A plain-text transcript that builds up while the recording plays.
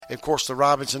of course, the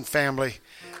Robinson family.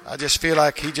 I just feel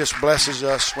like he just blesses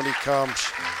us when he comes.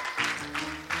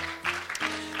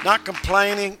 Not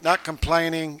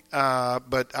complaining,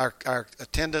 but our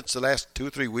attendance the last 2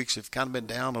 or 3 weeks have kind of been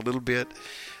down a little bit.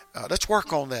 Let's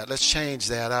work on that. Let's change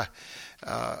that.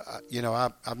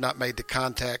 I've not made the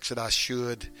contacts that I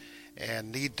should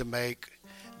and need to make,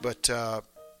 but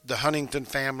the Huntington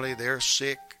family, they're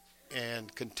sick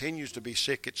and continues to be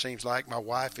sick, it seems like. My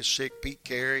wife is sick, Pete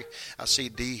Carey. I see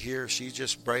Dee here. She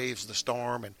just braves the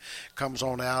storm and comes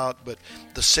on out. But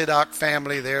the Siddock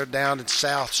family, they're down in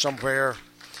south somewhere.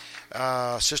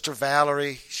 Sister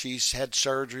Valerie, she's had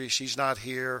surgery. She's not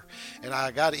here. And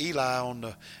I got Eli on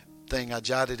the thing. I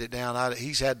jotted it down.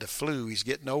 He's had the flu. He's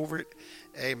getting over it.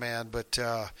 Amen. But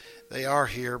they are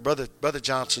here. Brother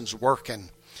Johnson's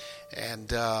working.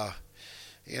 And,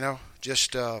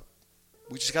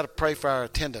 we just got to pray for our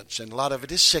attendance. And a lot of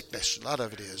it is sickness. A lot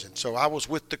of it is. And so I was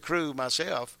with the crew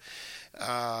myself,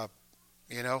 for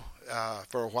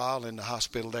a while in the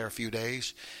hospital there a few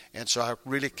days. And so I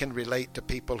really can relate to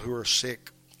people who are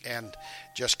sick and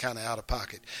just kind of out of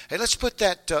pocket. Hey, let's put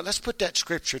that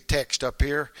scripture text up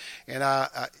here. And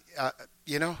and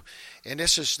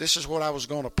this is what I was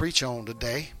going to preach on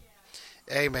today.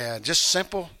 Amen. Just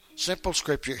simple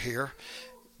scripture here.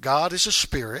 God is a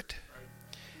spirit,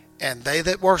 and they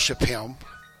that worship him.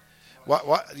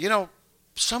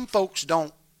 Some folks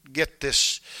don't get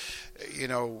this, he's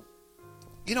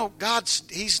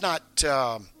not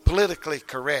politically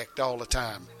correct all the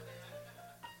time.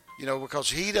 Because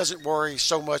he doesn't worry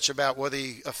so much about whether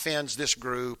he offends this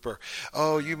group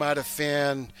or, you might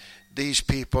offend these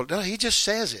people. No, he just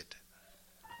says it.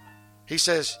 He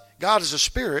says, God is a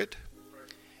spirit,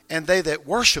 and they that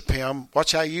worship him,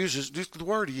 watch how he uses the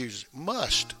word he uses,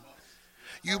 must.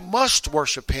 You must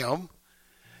worship him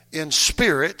in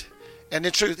spirit and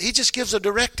in truth. He just gives a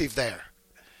directive there.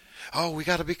 We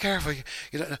got to be careful.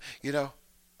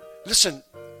 Listen,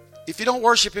 if you don't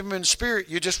worship him in spirit,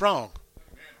 you're just wrong.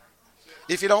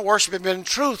 If you don't worship him in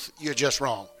truth, you're just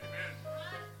wrong.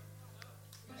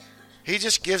 He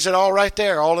just gives it all right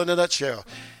there, all in a nutshell.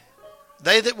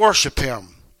 They that worship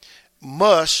him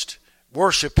must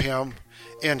worship him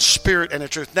in spirit and in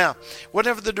truth. Now,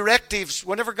 whenever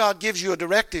God gives you a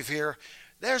directive here,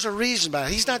 there's a reason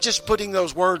behind it. He's not just putting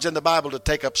those words in the Bible to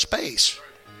take up space.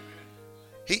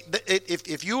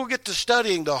 If you will get to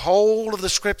studying the whole of the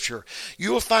Scripture,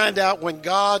 you will find out when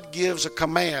God gives a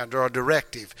command or a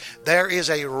directive, there is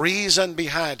a reason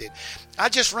behind it. I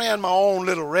just ran my own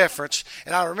little reference,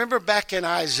 and I remember back in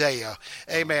Isaiah,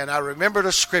 amen, I remember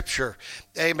the Scripture,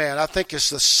 amen, I think it's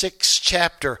the 6th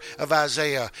chapter of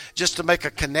Isaiah, just to make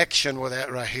a connection with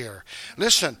that right here.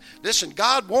 Listen,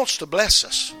 God wants to bless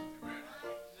us.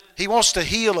 He wants to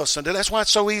heal us, and that's why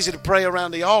it's so easy to pray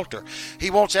around the altar.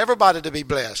 He wants everybody to be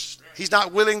blessed. He's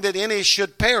not willing that any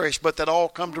should perish, but that all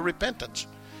come to repentance.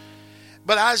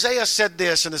 But Isaiah said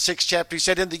this in the 6th chapter. He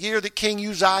said, in the year that King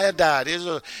Uzziah died,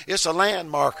 it's a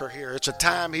landmarker here. It's a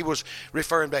time he was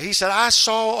referring to. He said, I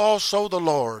saw also the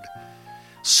Lord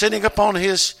sitting upon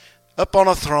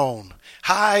a throne,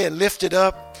 high and lifted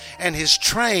up, and his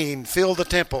train filled the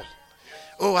temple.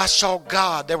 I saw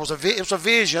God. It was a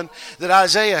vision that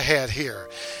Isaiah had here.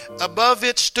 Above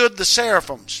it stood the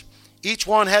seraphims. Each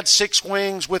one had 6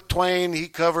 wings. With twain he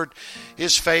covered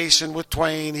his face, and with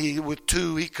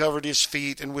 2 he covered his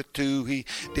feet, and with 2 he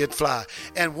did fly.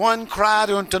 And one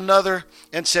cried unto another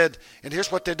and said, and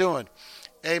here's what they're doing.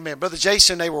 Amen. Brother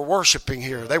Jason, they were worshiping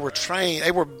here. They were trained.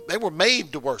 They were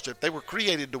made to worship. They were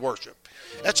created to worship.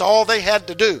 That's all they had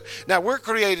to do. Now, we're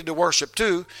created to worship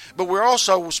too, but we're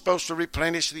also supposed to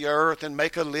replenish the earth and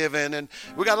make a living. And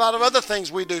we got a lot of other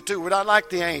things we do too. We're not like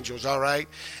the angels, all right?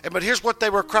 But here's what they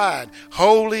were crying.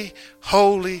 Holy,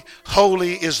 holy,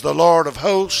 holy is the Lord of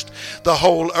hosts. The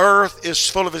whole earth is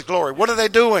full of his glory. What are they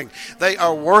doing? They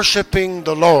are worshiping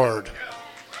the Lord.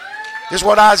 This is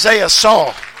what Isaiah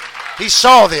saw. He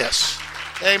saw this.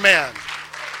 Amen.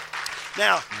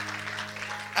 Now,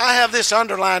 I have this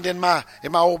underlined in my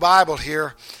old Bible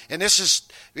here, and this is,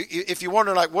 if you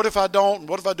wonder, like, what if I don't,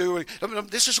 what if I do?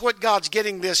 This is what God's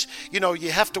getting this,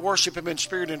 you have to worship him in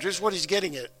spirit and truth. This is what he's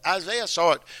getting it. Isaiah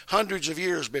saw it hundreds of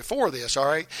years before this, all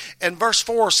right? And verse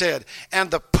 4 said,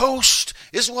 and the post,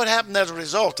 this is what happened as a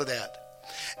result of that.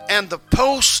 And the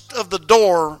post of the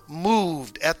door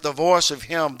moved at the voice of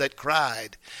him that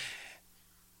cried,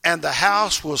 and the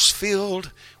house was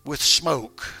filled with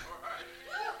smoke.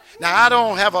 Now, I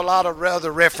don't have a lot of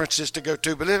other references to go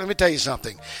to, but let me tell you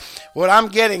something. What I'm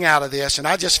getting out of this, and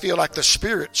I just feel like the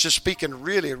Spirit's just speaking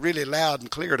really, really loud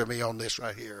and clear to me on this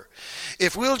right here.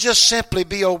 If we'll just simply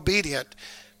be obedient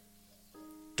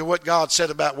to what God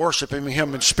said about worshiping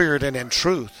Him in spirit and in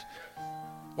truth.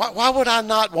 Why would I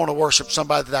not want to worship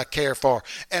somebody that I care for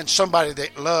and somebody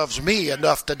that loves me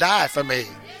enough to die for me?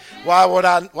 Why would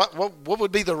I? What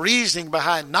would be the reasoning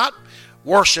behind not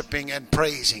worshiping and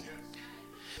praising?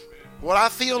 What I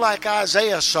feel like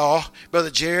Isaiah saw,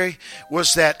 Brother Jerry,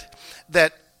 was that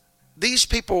these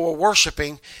people were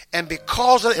worshiping, and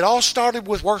because of it all started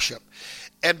with worship,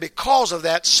 and because of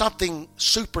that, something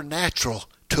supernatural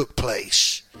took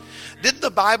place. Didn't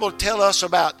the Bible tell us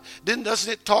about,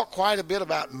 doesn't it talk quite a bit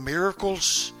about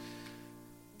miracles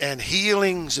and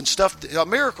healings and stuff? A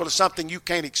miracle is something you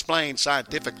can't explain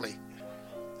scientifically.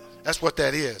 That's what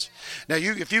that is. Now,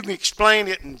 if you can explain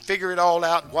it and figure it all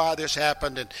out and why this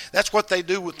happened, and that's what they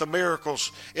do with the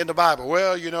miracles in the Bible.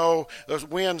 Well, the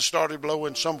wind started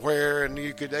blowing somewhere, and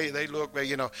they look,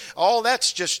 all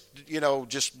that's just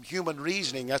human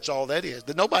reasoning. That's all that is.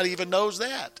 Nobody even knows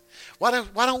that. Why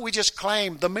don't we just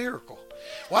claim the miracle?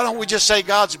 Why don't we just say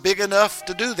God's big enough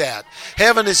to do that?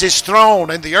 Heaven is His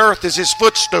throne, and the earth is His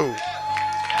footstool.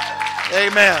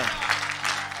 Amen.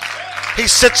 He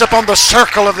sits upon the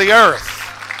circle of the earth.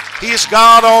 He is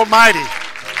God Almighty.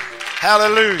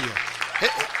 Hallelujah.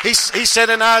 He said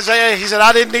in Isaiah, he said,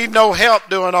 I didn't need no help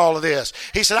doing all of this.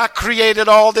 He said, I created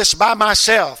all this by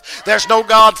myself. There's no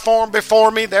God formed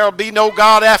before me. There'll be no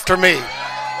God after me.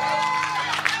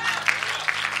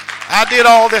 I did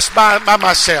all this by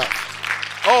myself.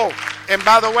 Oh, and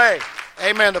by the way,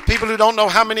 amen, the people who don't know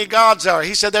how many gods are,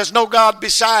 he said, there's no God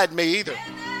beside me either.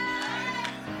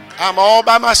 I'm all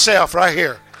by myself right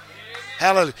here.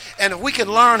 Hallelujah. And if we can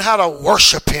learn how to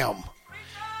worship Him.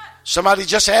 Somebody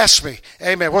just asked me,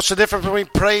 amen, what's the difference between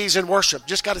praise and worship?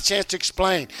 Just got a chance to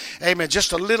explain. Amen,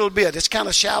 just a little bit. It's kind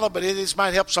of shallow, but it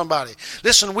might help somebody.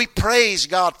 Listen, we praise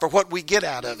God for what we get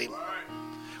out of Him.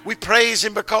 We praise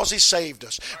Him because He saved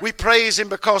us. We praise Him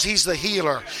because He's the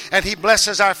healer, and He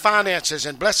blesses our finances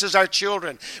and blesses our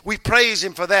children. We praise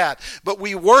Him for that. But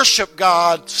we worship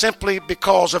God simply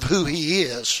because of who He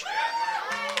is.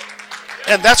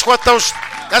 And that's what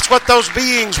those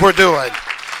beings were doing.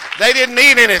 They didn't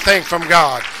need anything from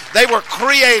God. They were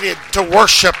created to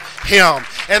worship Him.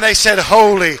 And they said,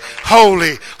 holy,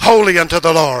 holy, holy unto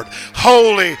the Lord.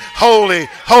 Holy, holy,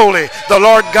 holy, the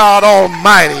Lord God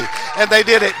Almighty. And they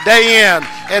did it day in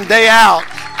and day out,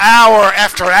 hour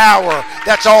after hour.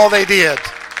 That's all they did.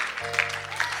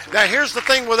 Now, here's the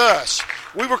thing with us.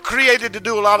 We were created to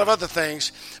do a lot of other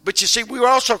things, but you see, we were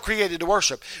also created to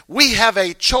worship. We have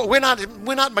a choice. We're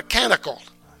not mechanical.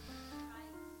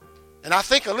 And I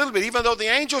think a little bit, even though the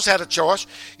angels had a choice,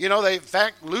 in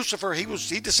fact, Lucifer,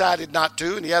 he decided not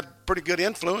to, and he had pretty good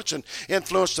influence and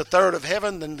influenced a third of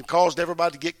heaven and caused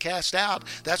everybody to get cast out.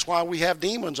 That's why we have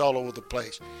demons all over the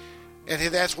place. And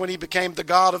that's when he became the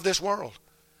God of this world.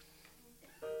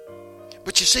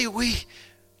 But you see, we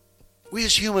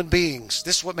as human beings,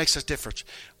 this is what makes us different.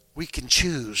 We can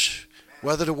choose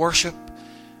whether to worship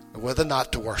or whether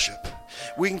not to worship.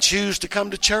 We can choose to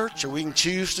come to church or we can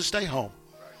choose to stay home.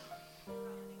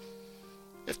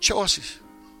 We have choices.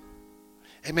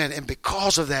 Amen. And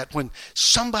because of that, when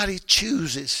somebody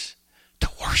chooses to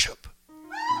worship,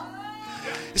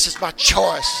 this is my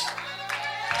choice.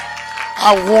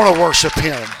 I want to worship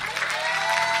Him.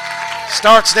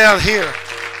 Starts down here.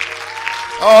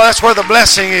 Oh, that's where the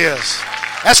blessing is.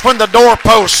 That's when the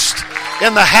doorpost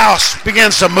in the house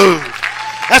begins to move.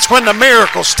 That's when the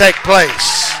miracles take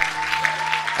place.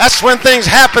 That's when things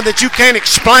happen that you can't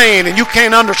explain and you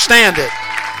can't understand it.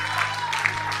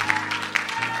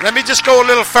 Let me just go a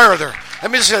little further. Let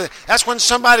me just say that's when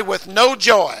somebody with no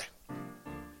joy.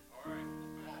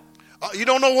 You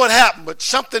don't know what happened, but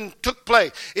something took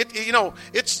place.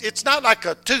 It's not like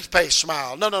a toothpaste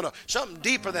smile. No. Something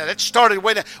deeper than that. It started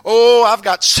way down. Oh, I've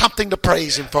got something to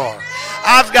praise Him for.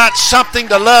 I've got something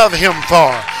to love Him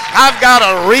for. I've got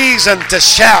a reason to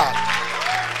shout.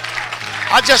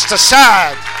 I just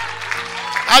decide.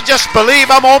 I just believe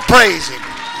I'm going to praise Him.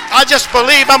 I just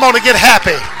believe I'm going to get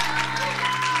happy.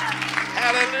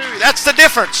 Hallelujah. That's the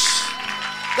difference.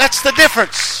 That's the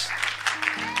difference.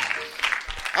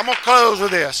 I'm going to close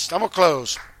with this. I'm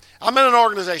in an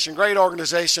organization, great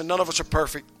organization. None of us are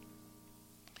perfect.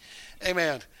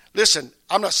 Amen. Listen,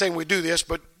 I'm not saying we do this,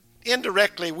 but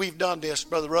indirectly we've done this,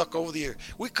 Brother Ruck, over the year.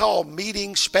 We call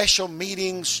meetings, special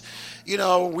meetings.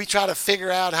 We try to figure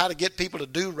out how to get people to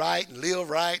do right and live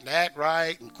right and act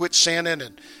right and quit sinning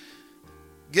and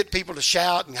get people to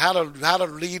shout and how to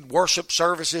lead worship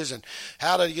services and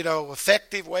how to,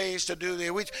 effective ways to do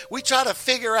this. We try to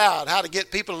figure out how to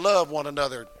get people to love one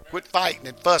another, quit fighting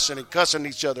and fussing and cussing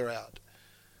each other out.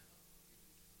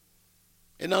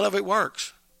 And none of it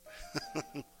works.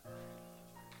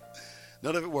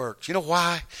 None of it works. You know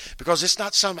why? Because it's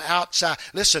not some outside.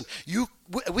 Listen,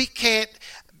 we can't,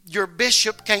 your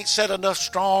bishop can't set enough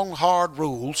strong, hard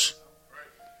rules.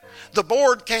 The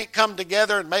board can't come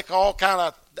together and make all kind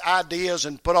of ideas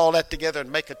and put all that together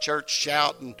and make a church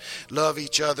shout and love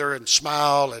each other and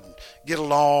smile and get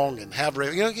along and have,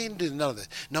 you can't do none of that.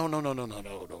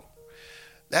 No.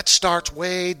 That starts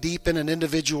way deep in an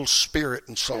individual's spirit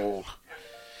and soul.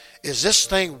 Is this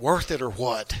thing worth it or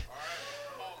what?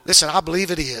 Listen, I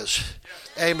believe it is.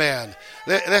 Amen.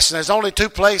 Listen, there's only two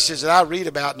places that I read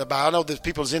about in the Bible. I know that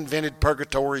people's invented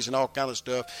purgatories and all kind of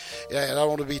stuff. And I don't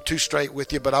want to be too straight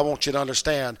with you, but I want you to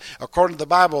understand. According to the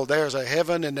Bible, there's a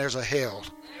heaven and there's a hell.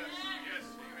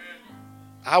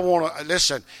 I want to,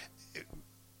 listen,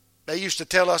 they used to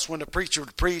tell us when the preacher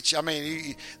would preach, I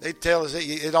mean, they'd tell us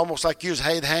it almost like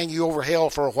they'd hang you over hell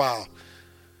for a while.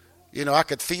 I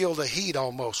could feel the heat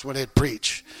almost when they'd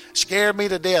preach. Scared me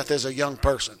to death as a young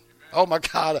person. Oh, my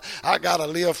God, I got to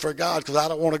live for God because I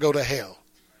don't want to go to hell.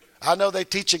 I know they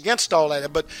teach against all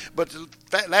that, but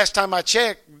last time I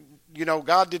checked,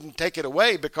 God didn't take it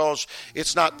away because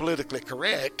it's not politically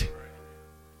correct.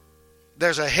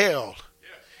 There's a hell.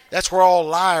 That's where all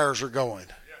liars are going.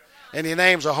 And he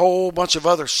names a whole bunch of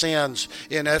other sins,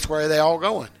 and that's where they all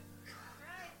going.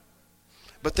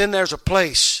 But then there's a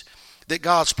place that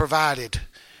God's provided.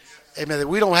 Amen. That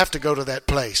we don't have to go to that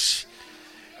place.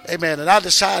 Amen. And I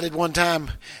decided one time,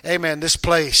 amen, this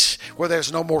place where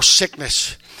there's no more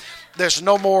sickness. There's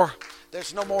no more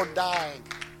dying.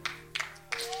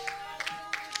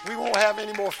 We won't have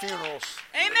any more funerals.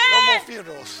 Amen. No more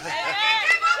funerals.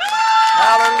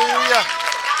 Hallelujah.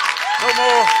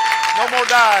 No more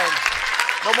dying.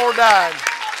 No more dying.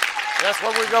 That's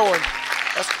where we're going.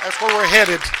 That's where we're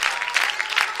headed.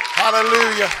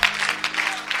 Hallelujah.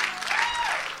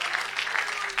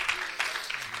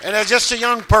 And as just a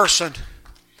young person,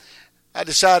 I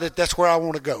decided that's where I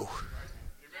want to go.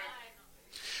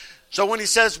 So when he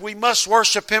says we must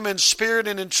worship him in spirit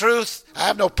and in truth, I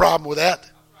have no problem with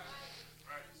that.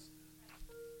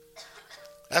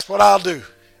 That's what I'll do.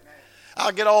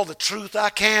 I'll get all the truth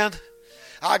I can.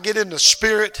 I'll get in the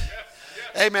spirit.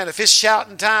 Amen. If it's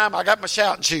shouting time, I got my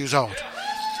shouting shoes on.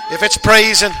 If it's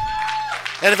praising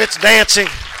and if it's dancing,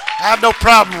 I have no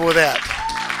problem with that.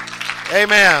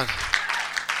 Amen.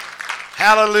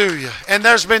 Hallelujah. And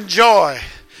there's been joy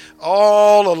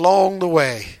all along the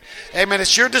way. Amen.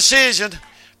 It's your decision.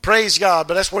 Praise God.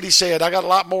 But that's what he said. I got a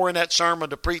lot more in that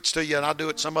sermon to preach to you, and I'll do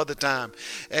it some other time.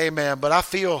 Amen. But I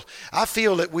feel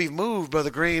that we've moved, Brother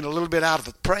Green, a little bit out of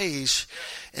the praise,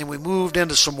 and we moved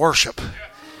into some worship.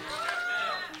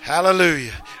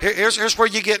 Hallelujah. Here's where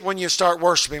you get when you start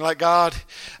worshiping. Like, God,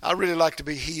 I really like to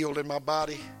be healed in my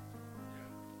body.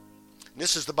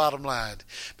 This is the bottom line.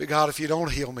 But God, if you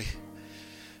don't heal me,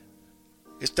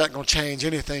 it's not going to change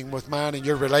anything with mine and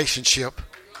your relationship.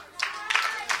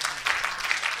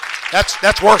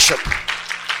 That's worship.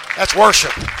 That's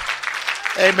worship.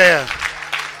 Amen.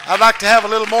 I'd like to have a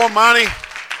little more money.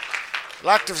 I'd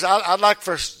like to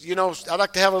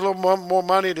have a little more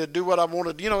money to do what I want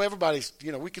to do. Everybody's,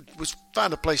 we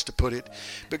find a place to put it.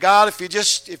 But God, if you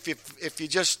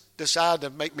just decide to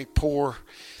make me poor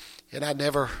and I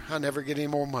never get any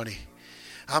more money,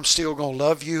 I'm still going to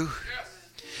love you.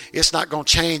 It's not going to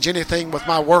change anything with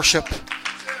my worship.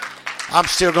 I'm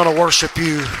still going to worship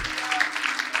you.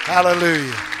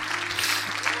 Hallelujah.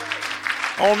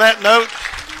 On that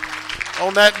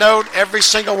note, every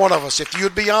single one of us, if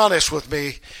you'd be honest with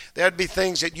me, there'd be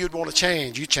things that you'd want to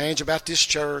change. You change about this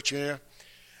church, I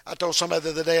told somebody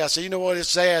the other day, I said, you know what, it's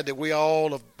sad that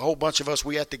a whole bunch of us,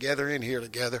 we had together in here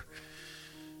together.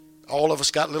 All of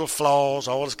us got little flaws.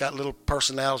 All of us got little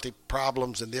personality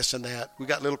problems and this and that. We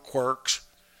got little quirks.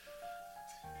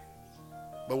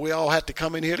 But we all had to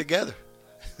come in here together.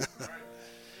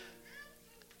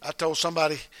 I told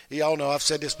somebody, y'all know I've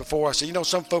said this before. I said,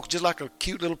 some folks just like a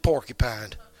cute little porcupine.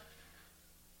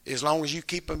 As long as you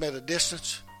keep them at a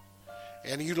distance.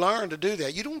 And you learn to do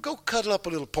that. You don't go cuddle up a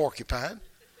little porcupine.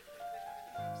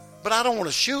 But I don't want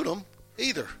to shoot them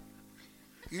either.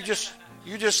 You just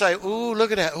say, ooh,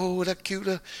 look at that. Ooh, that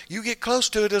cute. You get close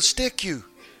to it, it'll stick you.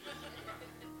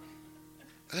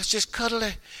 Let's just cuddle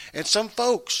it. And some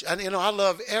folks, and I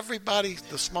love everybody,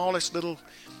 the smallest little,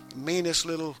 meanest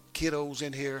little kiddos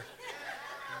in here.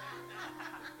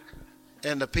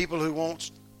 And the people who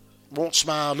won't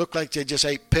smile, look like they just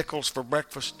ate pickles for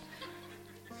breakfast.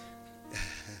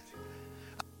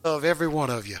 I love every one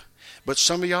of you. But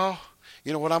some of y'all,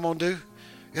 you know what I'm going to do?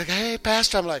 You're like, hey,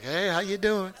 Pastor. I'm like, hey, how you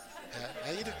doing?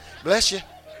 How you doing? Bless you.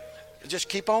 Just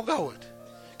keep on going.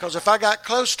 Because if I got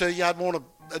close to you, I'd want to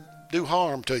do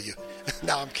harm to you.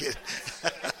 No, I'm kidding.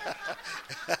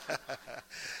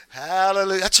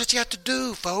 Hallelujah. That's what you have to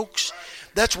do, folks.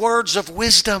 That's words of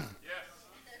wisdom.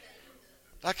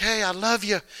 Like, hey, I love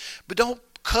you, but don't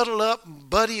cuddle up and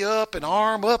buddy up and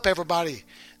arm up everybody.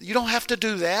 You don't have to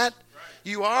do that.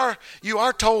 You are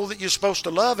told that you're supposed to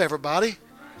love everybody,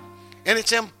 and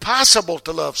it's impossible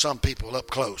to love some people up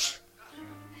close.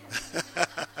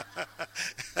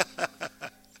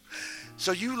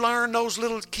 So you learn those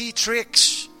little key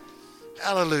tricks.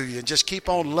 Hallelujah. And just keep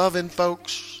on loving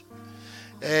folks.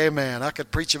 Amen. I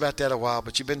could preach about that a while,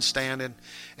 but you've been standing.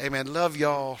 Amen. Love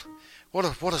y'all. What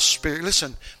a spirit.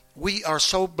 Listen, we are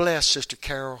so blessed, Sister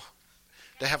Carol,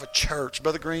 to have a church.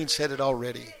 Brother Green said it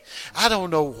already. I don't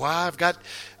know why.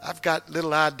 I've got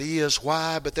little ideas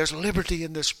why, but there's liberty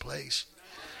in this place.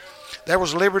 There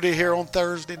was liberty here on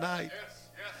Thursday night.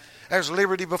 There's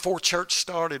liberty before church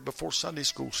started, before Sunday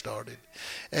school started.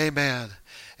 Amen.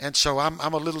 And so I'm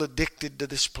a little addicted to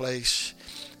this place.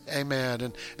 Amen.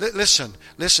 And listen,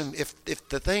 if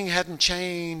the thing hadn't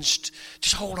changed,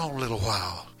 just hold on a little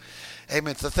while.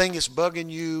 Amen. If the thing is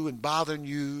bugging you and bothering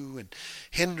you and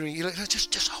hindering you,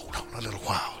 just hold on a little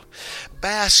while.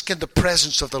 Bask in the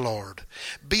presence of the Lord.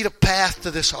 Beat a path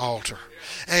to this altar.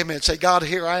 Amen. Say, God,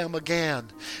 here I am again.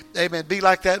 Amen. Be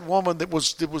like that woman that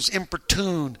was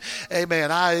importuned.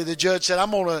 Amen. The judge said,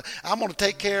 I'm gonna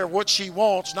take care of what she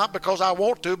wants, not because I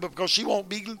want to, but because she won't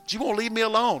leave me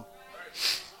alone.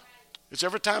 It's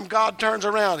every time God turns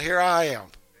around, here I am.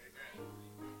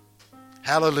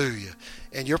 Hallelujah.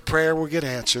 And your prayer will get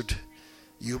answered.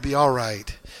 You'll be all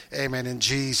right. Amen. In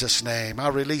Jesus' name. I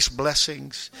release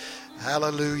blessings.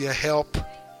 Hallelujah. Help,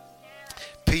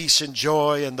 peace, and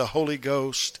joy in the Holy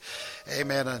Ghost.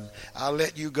 Amen. And I'll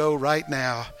let you go right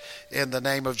now in the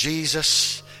name of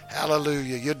Jesus.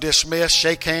 Hallelujah. You're dismissed.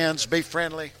 Shake hands. Be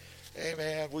friendly.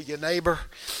 Amen. With your neighbor.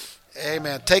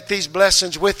 Amen. Take these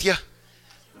blessings with you.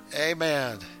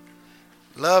 Amen.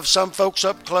 Love some folks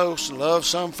up close and love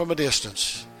some from a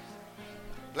distance.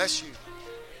 Bless you.